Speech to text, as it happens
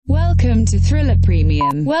Welcome to Thriller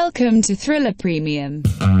Premium. Welcome to Thriller Premium.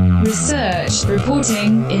 Research,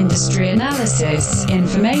 reporting, industry analysis,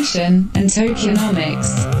 information, and tokenomics.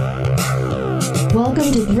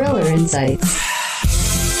 Welcome to Thriller Insights.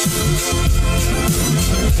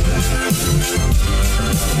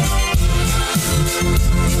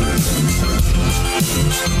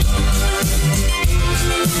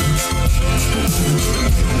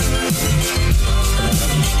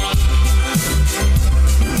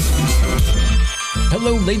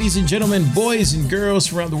 Hello, ladies and gentlemen, boys and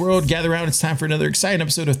girls around the world. Gather around. It's time for another exciting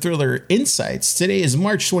episode of Thriller Insights. Today is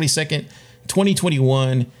March 22nd,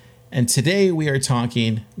 2021, and today we are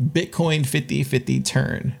talking Bitcoin 50/50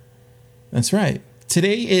 turn. That's right.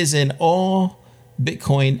 Today is an all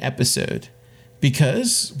Bitcoin episode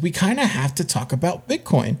because we kind of have to talk about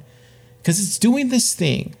Bitcoin because it's doing this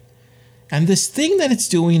thing. And this thing that it's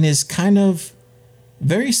doing is kind of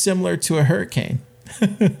very similar to a hurricane.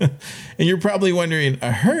 And you're probably wondering,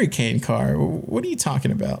 a hurricane car? What are you talking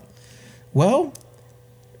about? Well,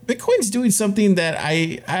 Bitcoin's doing something that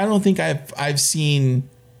I don't think I've seen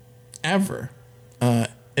ever. I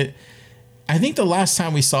think the last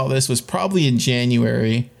time we saw this was probably in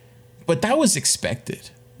January, but that was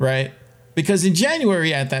expected, right? Because in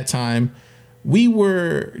January at that time, we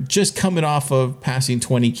were just coming off of passing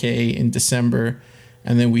 20K in December,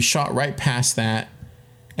 and then we shot right past that.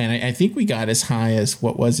 And I think we got as high as,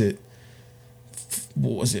 what was it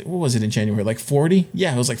in January? Like 40?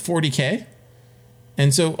 Yeah, it was like 40K.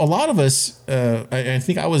 And so a lot of us, I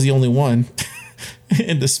think I was the only one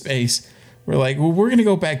in the space. We're like, well, we're going to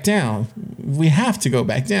go back down. We have to go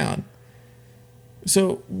back down.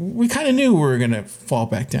 So we kind of knew we were going to fall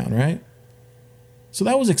back down, right? So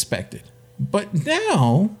that was expected. But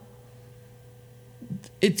now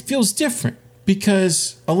it feels different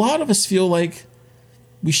because a lot of us feel like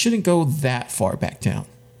we shouldn't go that far back down,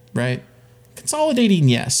 right? Consolidating,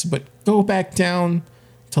 yes, but go back down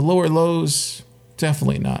to lower lows,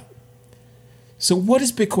 definitely not. So what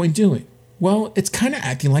is Bitcoin doing? Well, it's kind of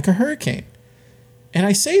acting like a hurricane. And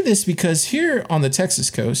I say this because here on the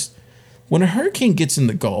Texas coast, when a hurricane gets in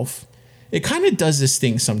the Gulf, it kind of does this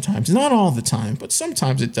thing sometimes, not all the time, but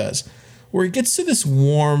sometimes it does, where it gets to this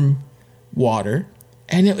warm water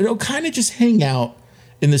and it'll kind of just hang out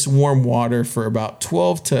in this warm water for about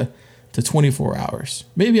 12 to 24 hours.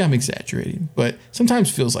 Maybe I'm exaggerating, but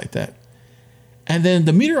sometimes feels like that. And then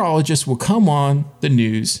the meteorologist will come on the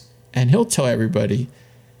news and he'll tell everybody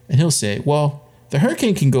and he'll say, well, the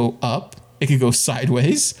hurricane can go up, it could go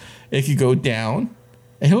sideways, it could go down.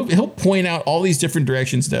 And he'll point out all these different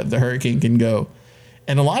directions that the hurricane can go.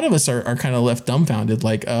 And a lot of us are kind of left dumbfounded,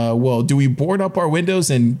 like, well, do we board up our windows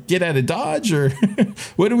and get out of Dodge, or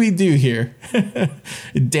what do we do here?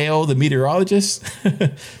 Dale, the meteorologist?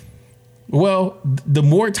 Well, the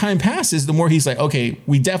more time passes, the more he's like, okay,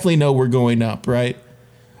 we definitely know we're going up, right?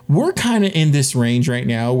 We're kind of in this range right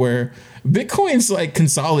now where Bitcoin's like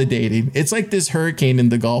consolidating. It's like this hurricane in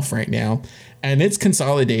the Gulf right now, and it's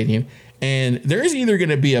consolidating. And there's either going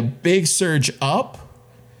to be a big surge up,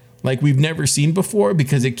 like we've never seen before,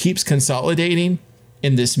 because it keeps consolidating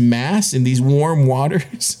in this mass, in these warm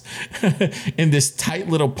waters, in this tight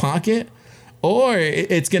little pocket, or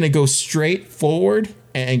it's going to go straight forward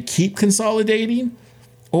and keep consolidating,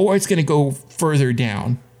 or it's going to go further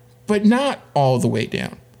down, but not all the way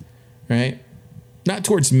down, right? Not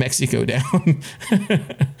towards Mexico down,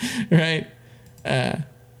 right?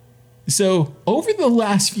 So over the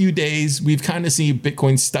last few days, we've kind of seen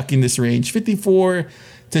Bitcoin stuck in this range, 54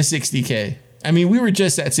 to 60K. I mean, we were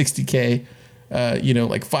just at 60K,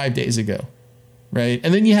 like 5 days ago, right?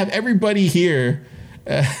 And then you have everybody here,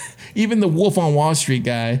 even the Wolf on Wall Street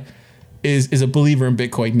guy is a believer in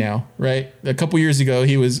Bitcoin now, right? A couple years ago,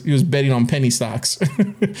 he was betting on penny stocks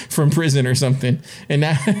from prison or something, and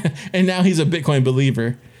now he's a Bitcoin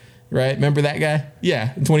believer, right? Remember that guy?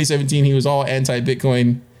 Yeah, in 2017, he was all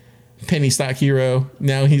anti-Bitcoin, penny stock hero.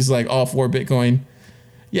 Now he's like all for Bitcoin.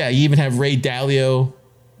 Yeah, you even have Ray Dalio,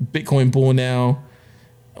 Bitcoin bull now.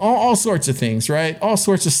 All sorts of things, right? All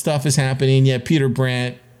sorts of stuff is happening. Yeah, Peter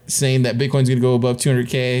Brandt saying that Bitcoin's going to go above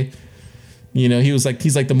 200K. You know, he's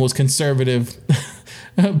like the most conservative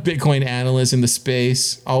Bitcoin analyst in the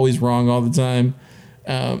space, always wrong all the time.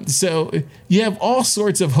 So you have all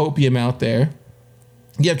sorts of hopium out there.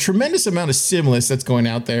 You have tremendous amount of stimulus that's going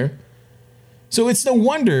out there. So it's no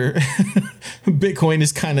wonder Bitcoin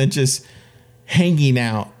is kind of just hanging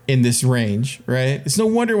out in this range, right? It's no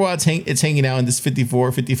wonder why it's hanging out in this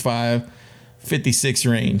 54, 55, 56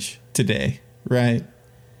 range today, right?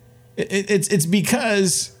 It's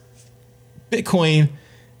because Bitcoin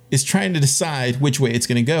is trying to decide which way it's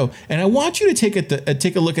going to go. And I want you to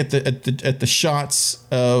take a look at the shots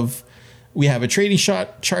of. We have a trading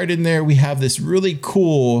chart in there. We have this really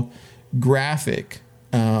cool graphic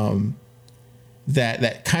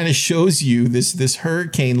that kind of shows you this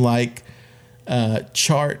hurricane-like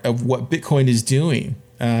chart of what Bitcoin is doing.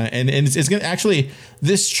 And it's going to actually,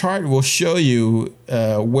 this chart will show you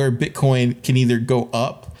where Bitcoin can either go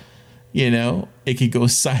up, it could go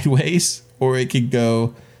sideways, or it could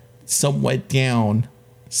go somewhat down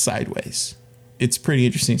sideways. It's pretty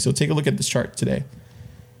interesting. So take a look at this chart today.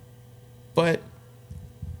 But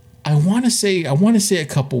I want to say a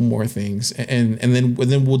couple more things, and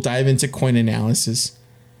then we'll dive into coin analysis,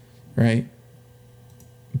 right?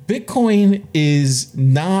 Bitcoin is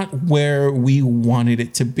not where we wanted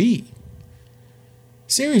it to be.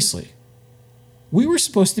 Seriously, we were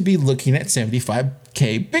supposed to be looking at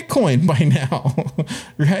 75K Bitcoin by now,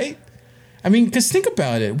 right? I mean, because think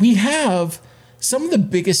about it. We have some of the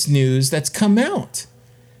biggest news that's come out.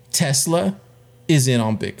 Tesla is in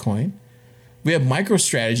on Bitcoin. We have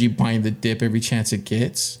MicroStrategy buying the dip every chance it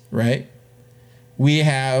gets, right? We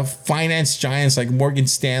have finance giants like Morgan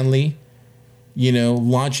Stanley,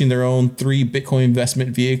 launching their own 3 Bitcoin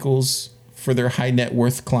investment vehicles for their high net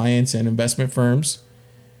worth clients and investment firms.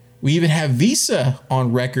 We even have Visa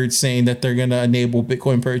on record saying that they're going to enable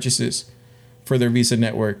Bitcoin purchases for their Visa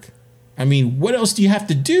network. I mean, what else do you have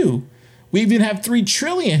to do? We even have 2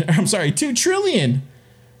 trillion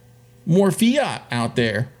more fiat out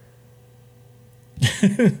there.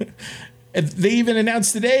 They even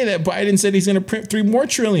announced today that Biden said he's going to print 3 more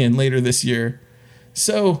trillion later this year.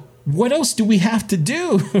 So what else do we have to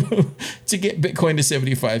do to get Bitcoin to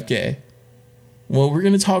 75K? Well, we're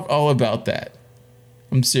going to talk all about that.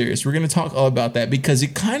 I'm serious. We're going to talk all about that because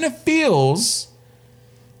it kind of feels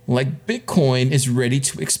like Bitcoin is ready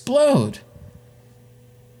to explode.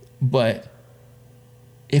 But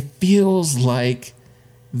it feels like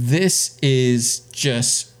this is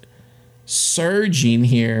just surging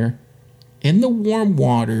here in the warm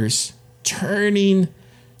waters, churning,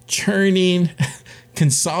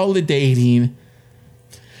 consolidating,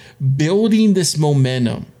 building this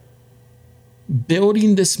momentum,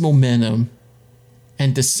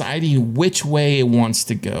 and deciding which way it wants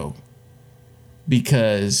to go.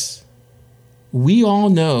 Because we all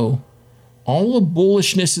know all the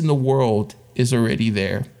bullishness in the world is already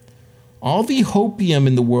there. All the hopium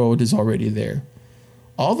in the world is already there.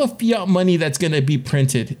 All the fiat money that's going to be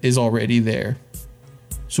printed is already there.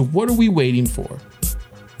 So what are we waiting for?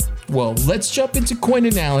 Well, let's jump into coin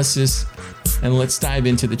analysis and let's dive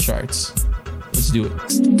into the charts. Let's do it.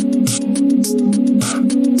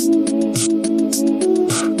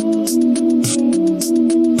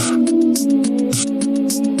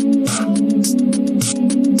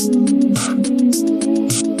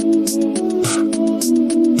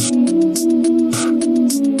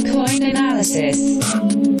 Coin analysis.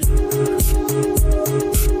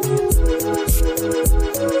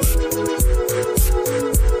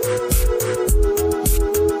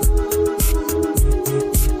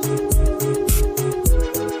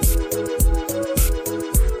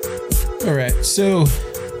 All right, so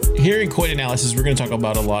here in coin analysis, we're going to talk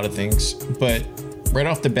about a lot of things, but right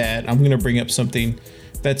off the bat, I'm going to bring up something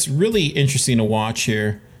that's really interesting to watch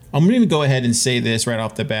here. I'm going to go ahead and say this right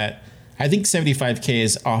off the bat. I think 75K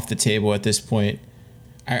is off the table at this point.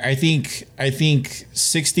 I think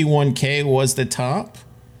 61K was the top.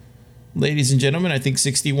 Ladies and gentlemen, I think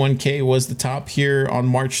 61K was the top here on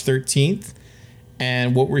March 13th.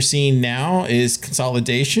 And what we're seeing now is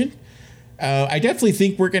consolidation. I definitely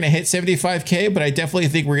think we're going to hit 75K, but I definitely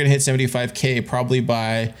think we're going to hit 75K probably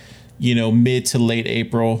by, mid to late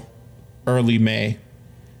April, early May.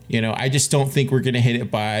 I just don't think we're going to hit it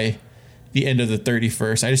by the end of the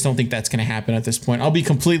 31st. I just don't think that's going to happen at this point. I'll be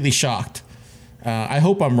completely shocked. I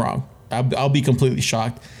hope I'm wrong. I'll be completely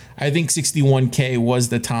shocked. I think 61K was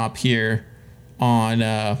the top here on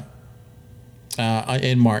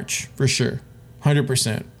in March for sure,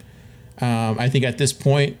 100%. I think at this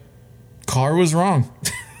point, Carr was wrong.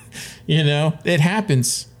 It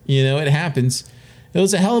happens. It happens. It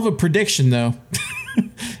was a hell of a prediction, though.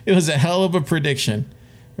 It was a hell of a prediction,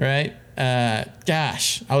 right?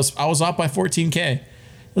 Gosh, I was off by 14K. It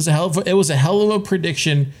was a hell of a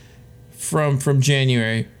prediction from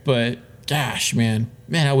January, but gosh, man,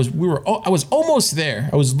 I was almost there.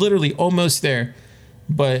 I was literally almost there.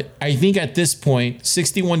 But I think at this point,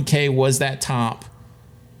 61K was that top.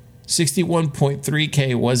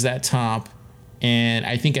 61.3K was that top. And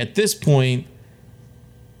I think at this point,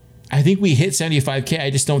 I think we hit 75K. I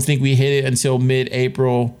just don't think we hit it until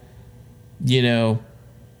mid-April,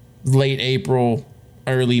 late April,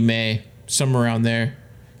 early May, somewhere around there.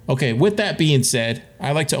 Okay, with that being said,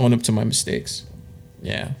 I like to own up to my mistakes.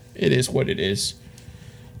 Yeah, it is what it is.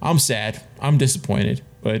 I'm sad. I'm disappointed,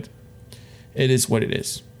 but it is what it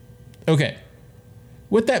is. Okay.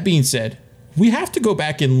 With that being said, we have to go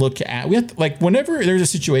back and look at, whenever there's a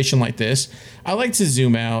situation like this, I like to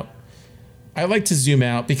zoom out.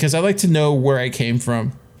 Because I like to know where I came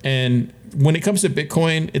from. And when it comes to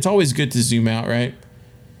Bitcoin, it's always good to zoom out, right?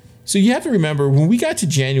 So you have to remember, when we got to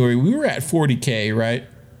January, we were at 40K, right?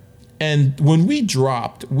 And when we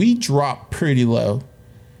dropped pretty low.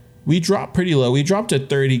 We dropped to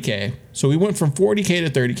 30K. So we went from 40K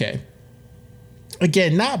to 30K.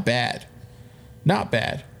 Again, not bad.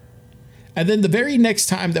 And then the very next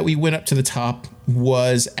time that we went up to the top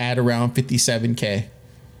was at around 57K.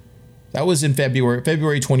 That was in February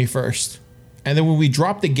 21st. And then when we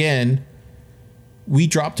dropped again, we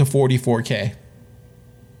dropped to 44K.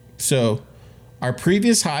 So our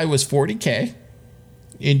previous high was 40K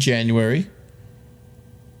in January.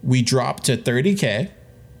 We dropped to 30K.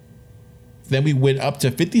 Then we went up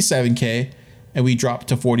to 57K and we dropped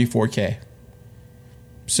to 44K.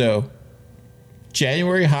 So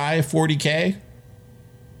January high 40K,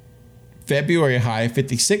 February high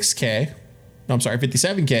 57K,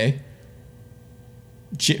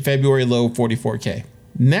 February low 44K.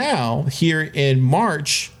 Now here in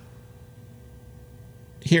March,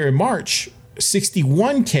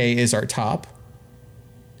 61K is our top.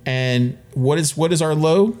 And what is our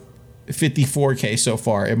low? 54K so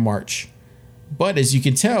far in March. But as you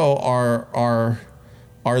can tell, our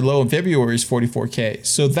low in February is 44K.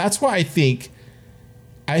 So that's why I think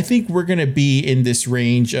we're going to be in this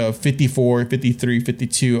range of 54, 53,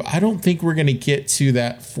 52. I don't think we're going to get to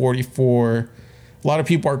that 44. A lot of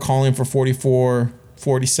people are calling for 44,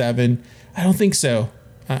 47. I don't think so.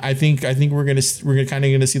 I think we're kind of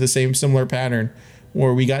going to see the similar pattern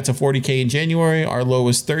where we got to 40K in January, our low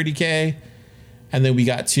was 30K, and then we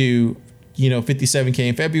got to 57K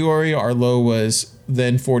in February, our low was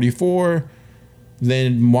then 44.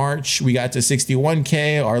 Then March, we got to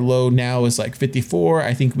 61K. Our low now is like 54.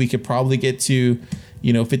 I think we could probably get to,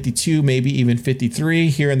 52, maybe even 53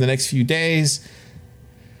 here in the next few days.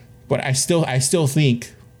 But I still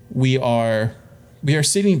think we are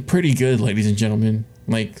sitting pretty good, ladies and gentlemen.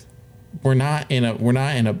 Like we're not in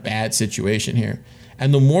a bad situation here.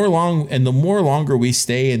 And the more longer we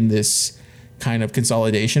stay in this kind of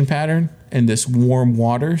consolidation pattern and this warm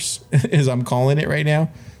waters, as I'm calling it right now,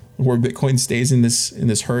 where Bitcoin stays in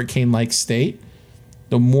this hurricane-like state,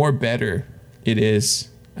 the more better it is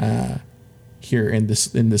here in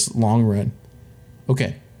this long run.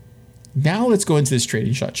 Okay, now let's go into this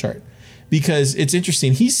trading shot chart because it's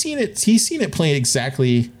interesting. He's seen it play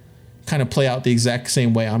out the exact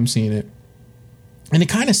same way I'm seeing it, and it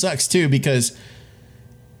kind of sucks too because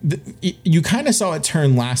you kind of saw it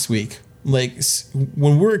turn last week. Like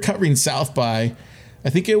when we were covering South by, I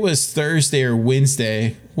think it was Thursday or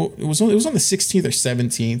Wednesday. Well, it was on the 16th or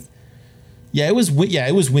 17th. Yeah, it was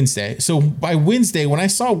Wednesday. So by Wednesday, when I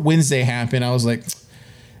saw Wednesday happen, I was like,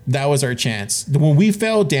 that was our chance. When we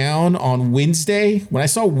fell down on Wednesday, when I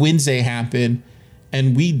saw Wednesday happen,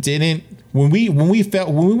 and we didn't, when we went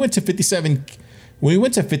to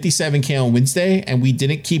 57K on Wednesday, and we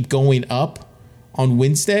didn't keep going up on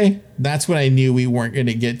Wednesday, that's when I knew we weren't going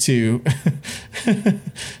to get to.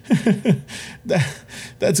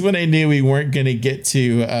 That's when I knew we weren't going to get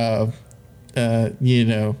to.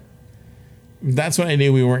 That's when I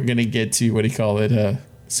knew we weren't going to get to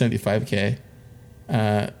 75K.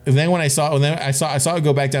 And then when I saw it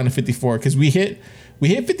go back down to 54 because we hit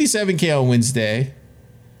 57K on Wednesday,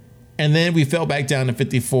 and then we fell back down to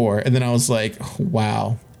 54, and then I was like,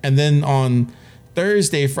 wow. And then on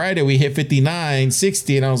Thursday, Friday, we hit 59,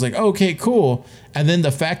 60, and I was like, okay, cool. And then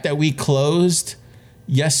the fact that we closed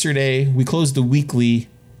yesterday, we closed the weekly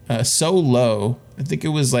so low. I think it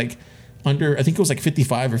was like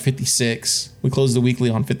 55 or 56. We closed the weekly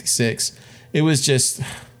on 56. It was just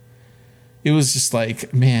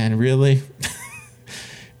like, man, really?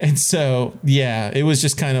 And so, yeah, it was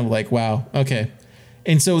just kind of like, wow, okay.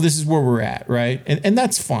 And so this is where we're at, right? And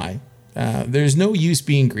that's fine. There's no use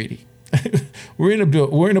being greedy. We're in a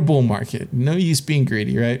bull market. No use being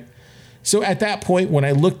greedy, right? So at that point, when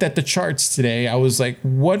I looked at the charts today, I was like,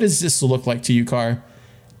 what does this look like to you, Carr?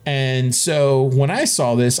 And so when I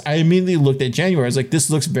saw this, I immediately looked at January. I was like, this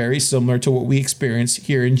looks very similar to what we experienced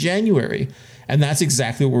here in January. And that's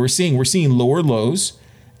exactly what we're seeing. We're seeing lower lows,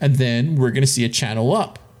 and then we're going to see a channel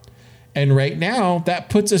up. And right now, that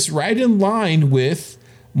puts us right in line with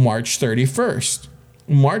March 31st.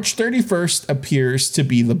 March 31st appears to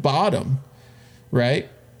be the bottom, right?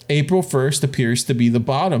 April 1st appears to be the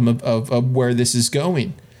bottom of where this is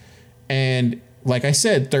going. And like I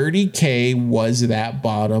said, 30K was that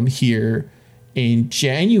bottom here in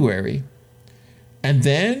January. And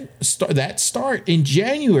then start in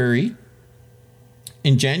January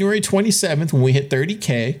 27th, when we hit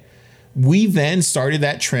 30K, we then started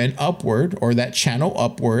that trend upward, or that channel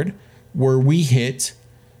upward, where we hit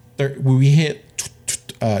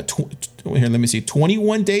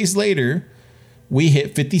 21 days later, we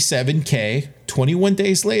hit 57K. 21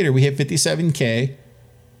 days later, we hit 57K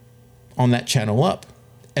on that channel up.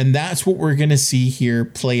 And that's what we're going to see here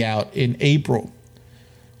play out in April.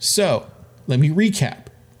 So let me recap.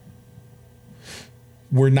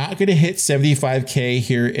 We're not going to hit 75K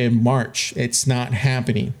here in March. It's not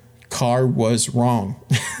happening. Carr was wrong.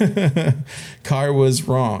 Carr was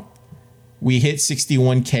wrong. We hit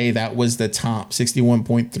 61K. That was the top.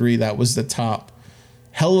 61.3. That was the top.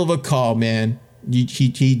 Hell of a call, man. We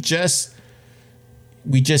just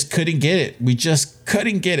couldn't get it. We just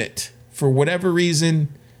couldn't get it. For whatever reason,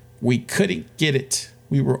 we couldn't get it.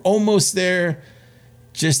 We were almost there.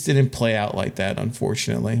 Just didn't play out like that,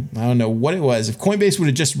 unfortunately. I don't know what it was. If Coinbase would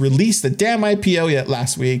have just released the damn IPO yet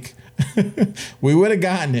last week, we would have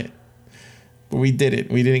gotten it. But we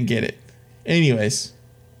didn't. We didn't get it. Anyways,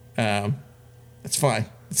 that's fine.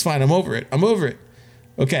 It's fine. I'm over it.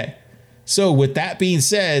 Okay. So with that being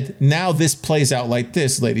said, now this plays out like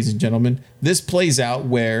this, ladies and gentlemen. This plays out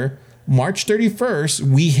where March 31st,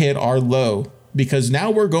 we hit our low, because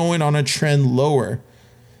now we're going on a trend lower,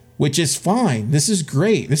 which is fine. This is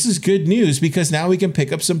great. This is good news, because now we can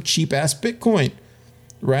pick up some cheap ass Bitcoin,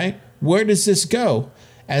 right? Where does this go?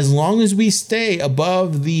 As long as we stay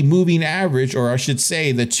above the moving average, or I should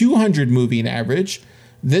say the 200 moving average,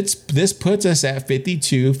 this puts us at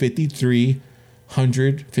 53K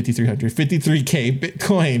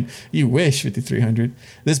Bitcoin. You wish. 5,300.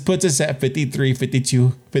 This puts us at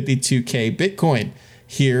 52K Bitcoin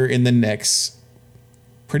here in the next,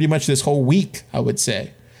 pretty much this whole week, I would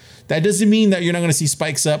say. That doesn't mean that you're not going to see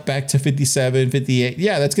spikes up back to 57, 58.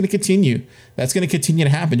 Yeah, that's going to continue. That's going to continue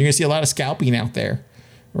to happen. You're going to see a lot of scalping out there,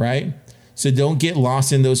 right? So don't get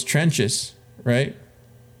lost in those trenches, right?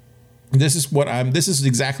 This is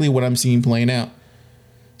exactly what I'm seeing playing out.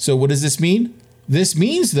 So what does this mean? This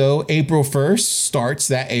means, though, April 1st starts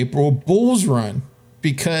that April bulls run,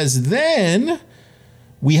 because then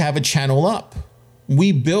we have a channel up.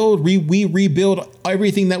 We rebuild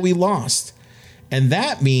everything that we lost. And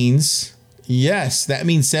that means, yes, that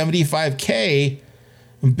means 75K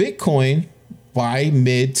Bitcoin by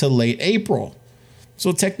mid to late April.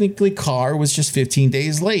 So technically, Carr was just 15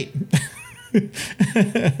 days late.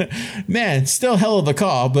 Man, still hell of a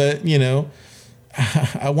call, but you know,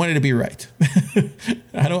 I wanted to be right.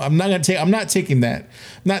 I'm not taking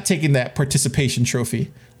that participation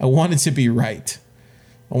trophy. I wanted to be right.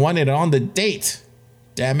 I wanted it on the date.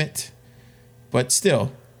 Damn it. But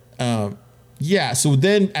still, yeah. So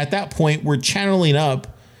then at that point, we're channeling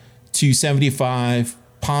up to 75,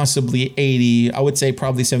 possibly 80. I would say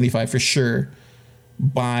probably 75 for sure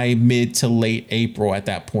by mid to late April at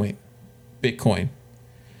that point. Bitcoin.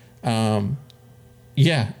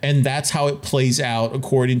 Yeah, and that's how it plays out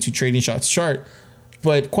according to Trading Shots chart.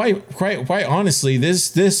 But quite honestly,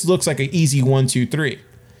 this looks like an easy 1, 2, 3.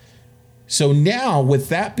 So now, with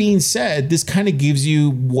that being said, this kind of gives you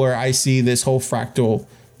where I see this whole fractal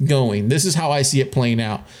going. This is how I see it playing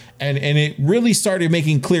out, and it really started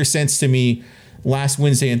making clear sense to me last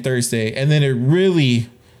Wednesday and Thursday, and then it really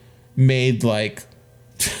made like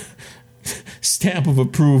stamp of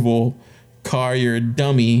approval. Carr, you're a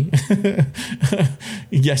dummy.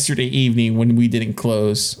 Yesterday evening when we didn't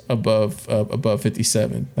close above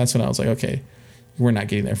 57, that's when I was like, okay, we're not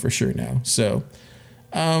getting there for sure now. So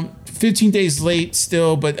 15 days late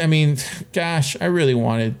still, but I mean, gosh, I really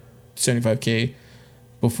wanted 75K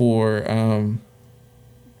before the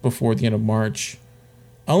end of March,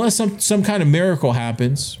 unless some kind of miracle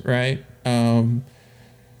happens, right?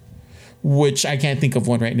 Which I can't think of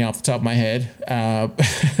one right now off the top of my head.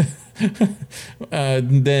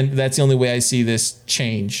 Then that's the only way I see this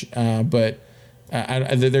change. But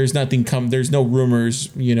there's nothing there's no rumors,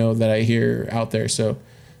 that I hear out there. So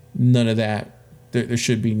none of that, there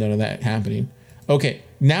should be none of that happening. Okay.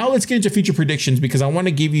 Now let's get into future predictions, because I want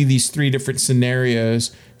to give you these 3 different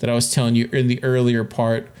scenarios that I was telling you in the earlier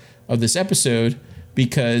part of this episode,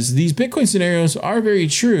 because these Bitcoin scenarios are very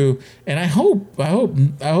true. And I hope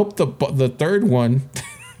the third one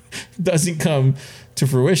doesn't come to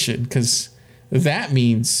fruition, because that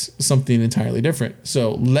means something entirely different.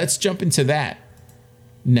 So let's jump into that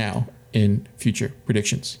now in future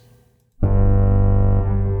predictions.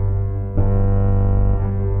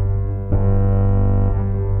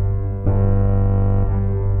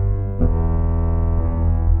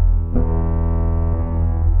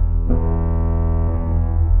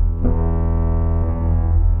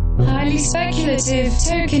 Speculative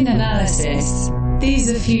token analysis.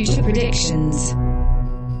 These are future predictions.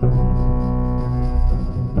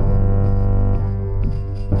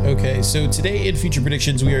 Okay, so today in Future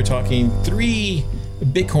Predictions, we are talking 3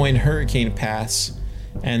 Bitcoin hurricane paths.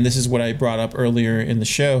 And this is what I brought up earlier in the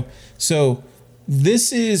show. So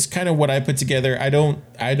this is kind of what I put together. I don't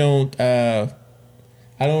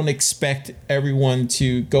expect everyone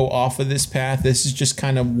to go off of this path. This is just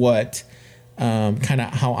kind of what, kind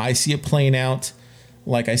of how I see it playing out.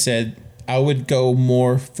 Like I said, I would go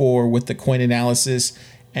more with the coin analysis.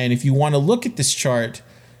 And if you want to look at this chart,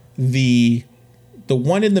 the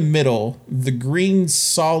one in the middle, the green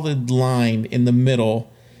solid line in the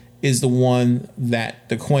middle, is the one that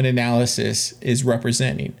the coin analysis is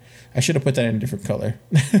representing. I should have put that in a different color.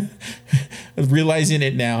 Realizing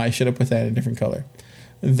it now, I should have put that in a different color.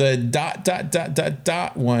 The ...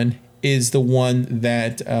 one is the one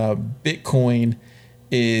that Bitcoin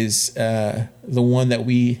is the one that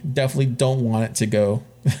we definitely don't want it to go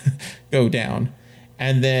down.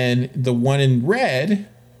 And then the one in red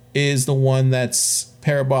is the one that's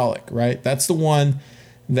parabolic, right? That's the one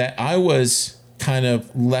that I was kind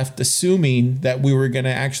of left assuming that we were going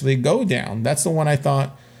to actually go down. That's the one I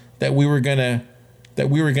thought that we were going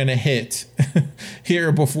to hit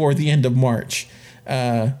here before the end of March.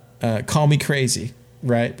 Call me crazy,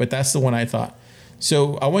 right? But that's the one I thought.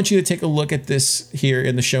 So I want you to take a look at this here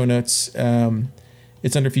in the show notes.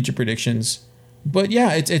 It's under Future Predictions. But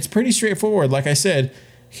yeah, it's pretty straightforward. Like I said,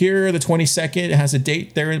 here the 22nd, it has a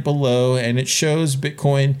date there below, and it shows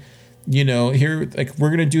Bitcoin. You know, here, like we're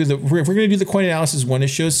gonna do the coin analysis one. It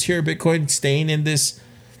shows here Bitcoin staying in this,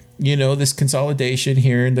 you know, this consolidation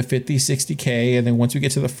here in the 50, 60K, and then once we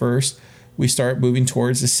get to the first, we start moving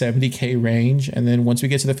towards the 70K range, and then once we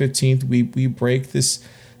get to the 15th, we break this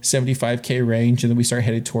 75K range, and then we start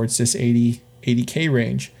headed towards this 80K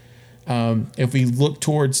range. If we look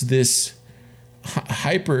towards this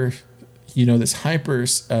hyper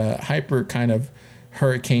kind of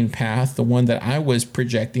hurricane path, the one that I was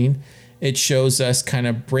projecting, it shows us kind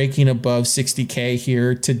of breaking above 60K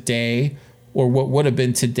here today, or what would have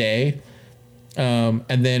been today, and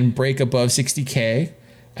then break above 60K.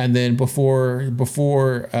 And then before the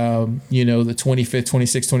 25th,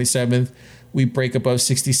 26th, 27th, we break above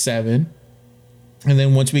 67. And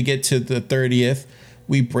then once we get to the 30th,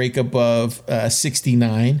 we break above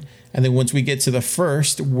 69. And then once we get to the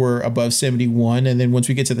first, we're above 71. And then once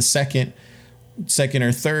we get to the second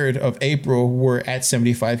or third of April, we're at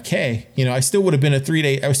 75K. You know, I still would have been 3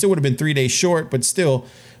 days short, but still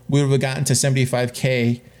we would have gotten to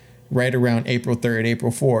 75K right around April 3rd,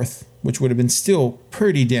 April 4th, which would have been still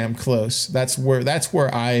pretty damn close. That's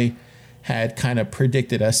where I had kind of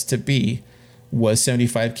predicted us to be, was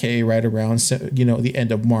 75K right around, you know, the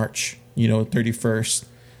end of March, you know, 31st.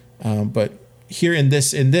 But here in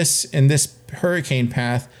this hurricane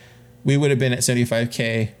path, we would have been at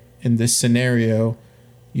 75K in this scenario,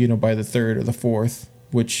 you know, by the 3rd or the 4th,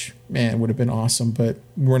 which, man, would have been awesome, but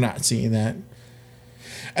we're not seeing that.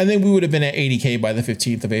 And then we would have been at 80K by the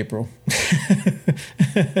 15th of April.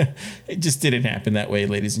 It just didn't happen that way,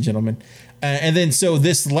 ladies and gentlemen. And then, so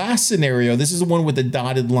this last scenario, this is the one with the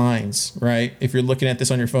dotted lines, right? If you're looking at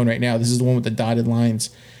this on your phone right now, this is the one with the dotted lines.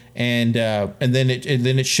 And then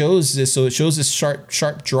it shows this. So it shows this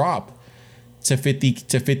sharp drop to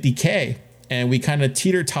 50K. And we kind of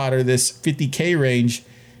teeter-totter this 50K range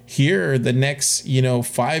here the next,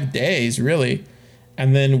 5 days, really.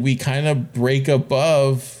 And then we kind of break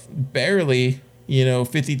above barely,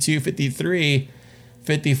 52, 53,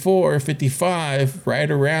 54, 55, right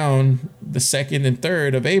around the 2nd and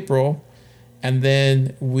 3rd of April. And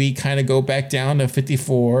then we kind of go back down to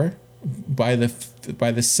 54 by the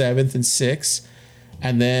 7th and 6th.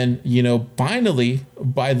 And then, finally,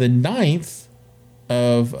 by the 9th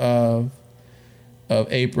of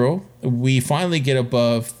April, we finally get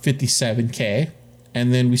above 57K.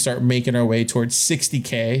 And then we start making our way towards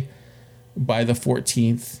 60K by the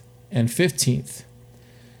 14th and 15th.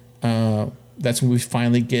 That's when we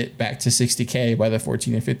finally get back to 60K by the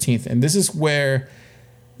 14th and 15th. And this is the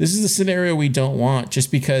scenario we don't want,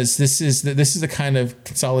 just because this is the kind of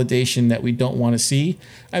consolidation that we don't want to see.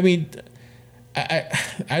 I mean,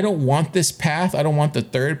 I don't want this path. I don't want the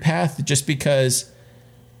third path, just because,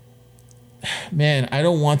 man, I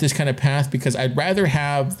don't want this kind of path, because I'd rather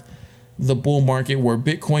have the bull market where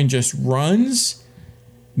Bitcoin just runs,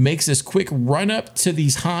 makes this quick run up to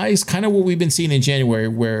these highs, kind of what we've been seeing in January,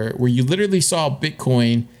 where you literally saw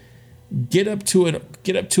Bitcoin get up to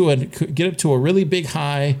a really big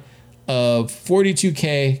high of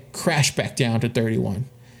 42K, crash back down to 31.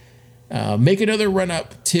 Make another run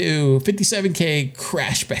up to 57K,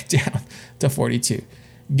 crash back down to 42.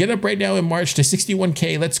 Get up right now in March to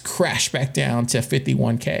 61K. Let's crash back down to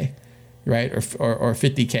 51K, right? Or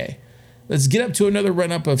 50K. Let's get up to another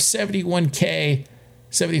run up of 71K,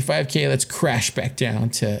 75K. Let's crash back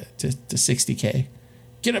down to 60K.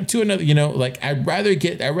 Get up to another, like I'd rather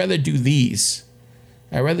do these.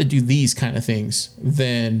 I'd rather do these kind of things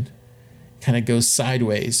than kind of go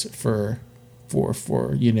sideways for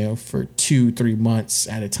 2-3 months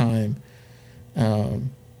at a time.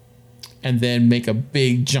 And then make a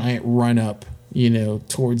big giant run up,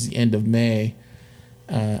 towards the end of May,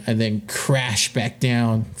 and then crash back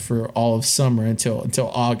down for all of summer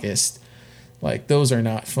until August. Like, those are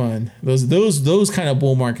not fun. Those kind of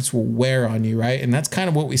bull markets will wear on you, right? And that's kind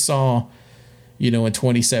of what we saw, in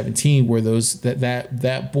 2017, where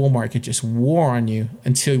that bull market just wore on you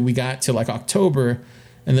until we got to like October,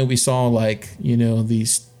 and then we saw like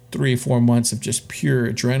these 3 or 4 months of just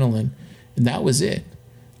pure adrenaline, and that was it.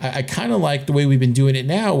 I kind of like the way we've been doing it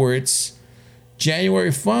now, where it's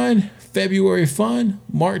January fun, February fun,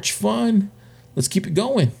 March fun. Let's keep it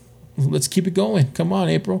going. Come on,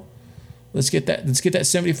 April. Let's get that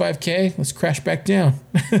 75K. Let's crash back down.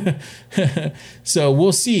 So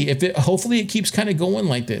we'll see hopefully it keeps kind of going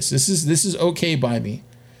like this. This is okay by me.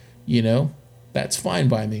 That's fine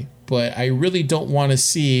by me. But I really don't want to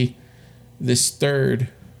see this third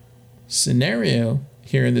scenario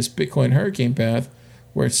here in this Bitcoin hurricane path,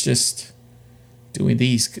 where it's just doing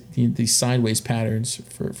these sideways patterns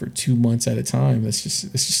for 2 months at a time. It's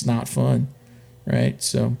just not fun, right?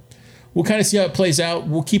 So we'll kind of see how it plays out.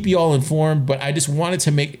 We'll keep you all informed, but I just wanted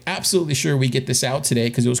to make absolutely sure we get this out today,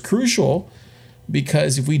 because it was crucial,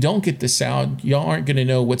 because if we don't get this out, y'all aren't going to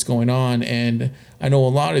know what's going on. And I know a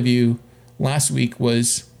lot of you, last week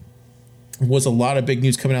was a lot of big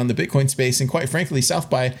news coming out in the Bitcoin space, and quite frankly, South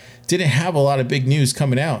by didn't have a lot of big news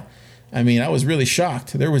coming out. I mean, I was really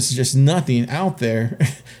shocked. There was just nothing out there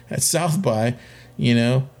at South by,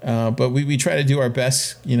 but we try to do our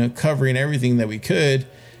best, covering everything that we could.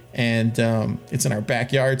 And it's in our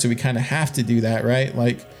backyard, so we kind of have to do that, right?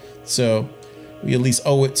 Like, so we at least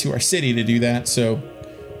owe it to our city to do that. So,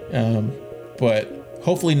 but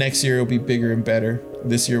hopefully next year will be bigger and better.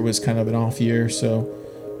 This year was kind of an off year, so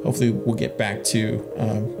hopefully we'll get back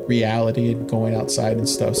to reality and going outside and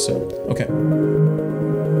stuff. So, okay.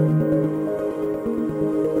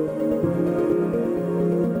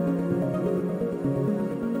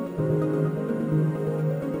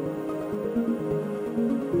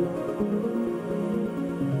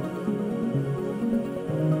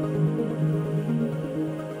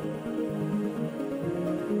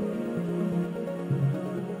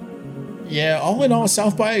 Yeah, all in all,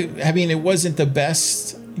 South by, I mean, it wasn't the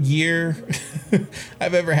best year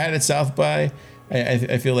I've ever had at South by.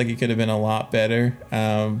 I feel like it could have been a lot better.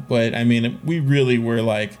 But I mean, we really were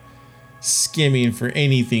like skimming for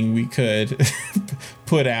anything we could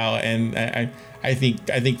put out. And I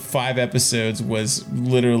think 5 episodes was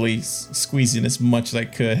literally squeezing as much as I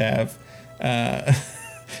could have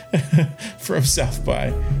from South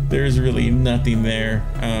by. There's really nothing there.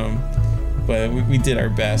 But we did our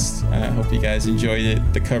best. I hope you guys enjoyed it,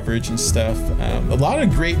 the coverage and stuff. A lot of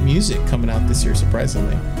great music coming out this year,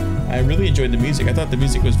 surprisingly. I really enjoyed the music. I thought the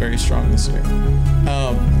music was very strong this year.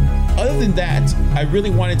 Other than that, I really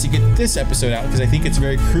wanted to get this episode out because I think it's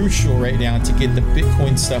very crucial right now to get the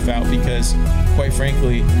Bitcoin stuff out, because quite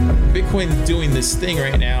frankly, Bitcoin is doing this thing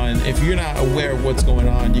right now, and if you're not aware of what's going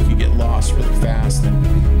on, you can get lost really fast, and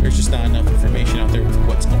there's just not enough information out there with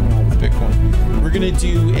what's going on with Bitcoin. We're going to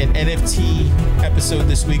do an NFT episode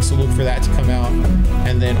this week, so look for that to come out.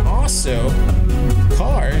 And then also,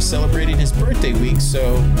 Carr celebrating his birthday week,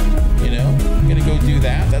 so, I'm going to go do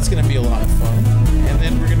that. That's going to be a lot of fun. And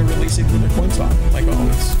then we're going to release it with Coin Talk, like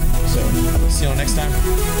always. So, see you all next time.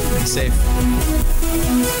 Be safe.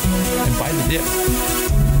 And buy the dip.